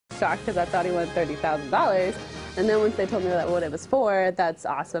shocked because I thought he won $30,000. And then once they told me that what it was for, that's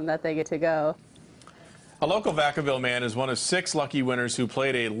awesome that they get to go. A local Vacaville man is one of 6 lucky winners who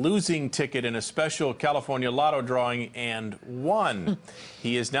played a losing ticket in a special California lotto drawing and won.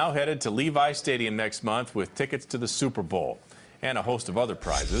 He is now headed to Levi Stadium next month with tickets to the Super Bowl and a host of other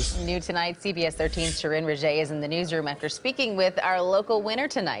prizes. New tonight, CBS 13's Sharon Rajet is in the newsroom after speaking with our local winner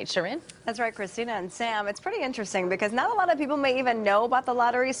tonight. Sharon? That's right, Christina and Sam. It's pretty interesting because not a lot of people may even know about the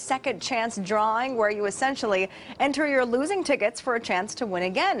lottery's second chance drawing, where you essentially enter your losing tickets for a chance to win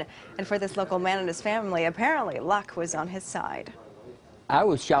again. And for this local man and his family, apparently luck was on his side. I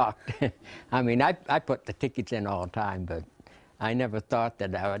was shocked. I mean, I put the tickets in all the time, but I never thought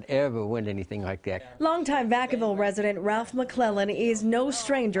that I would ever win anything like that. Longtime Vacaville resident Ralph McClellan is no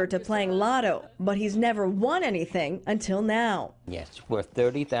stranger to playing lotto, but he's never won anything until now. Yes, worth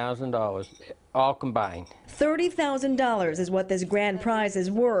 $30,000, all combined. $30,000 is what this grand prize is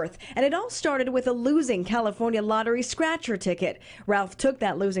worth, and it all started with a losing California lottery scratcher ticket. Ralph took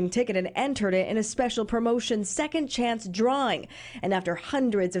that losing ticket and entered it in a special promotion second chance drawing. And after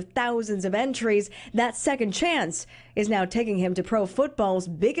hundreds of thousands of entries, that second chance is now taking him to pro football's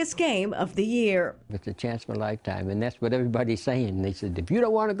biggest game of the year. It's a chance of a lifetime, and that's what everybody's saying. They said, if you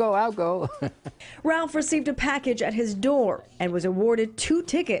don't want to go, I'll go. Ralph received a package at his door and was awarded 2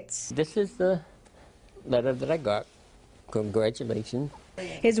 tickets. This is the letter that I got. Congratulations.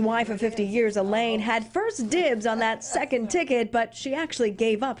 His wife of 50 years, Elaine, had first dibs on that second ticket, but she actually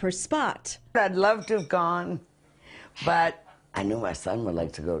gave up her spot. I'd love to have gone, but I knew my son would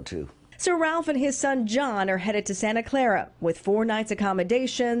like to go too. So Ralph and his son John are headed to Santa Clara with 4 nights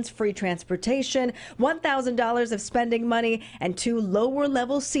accommodations, free transportation, $1,000 of spending money, and 2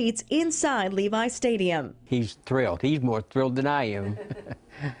 lower-level seats inside Levi Stadium. He's thrilled. He's more thrilled than I am,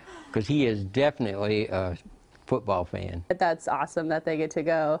 because he is definitely a football fan. That's awesome that they get to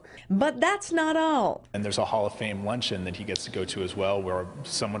go. But that's not all. And there's a Hall of Fame luncheon that he gets to go to as well, where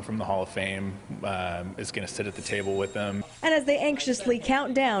someone from the Hall of Fame is going to sit at the table with them. And as they anxiously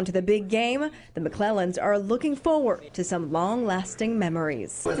count down to the big game, the McClellans are looking forward to some long-lasting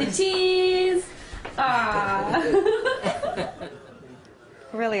memories. The cheese!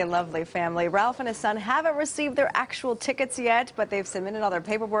 Really a lovely family. Ralph and his son haven't received their actual tickets yet, but they've submitted all their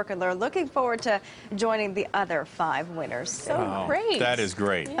paperwork and they're looking forward to joining the other 5 winners. So great. That is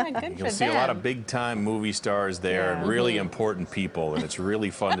great. Yeah, good You'll for see them. a lot of big-time movie stars there and really important people, and it's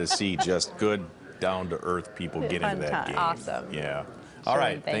really fun to see just good, down-to-earth people get into that game. Awesome. Yeah. All Sharon,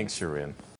 right. thanks. Thanks, Sharon.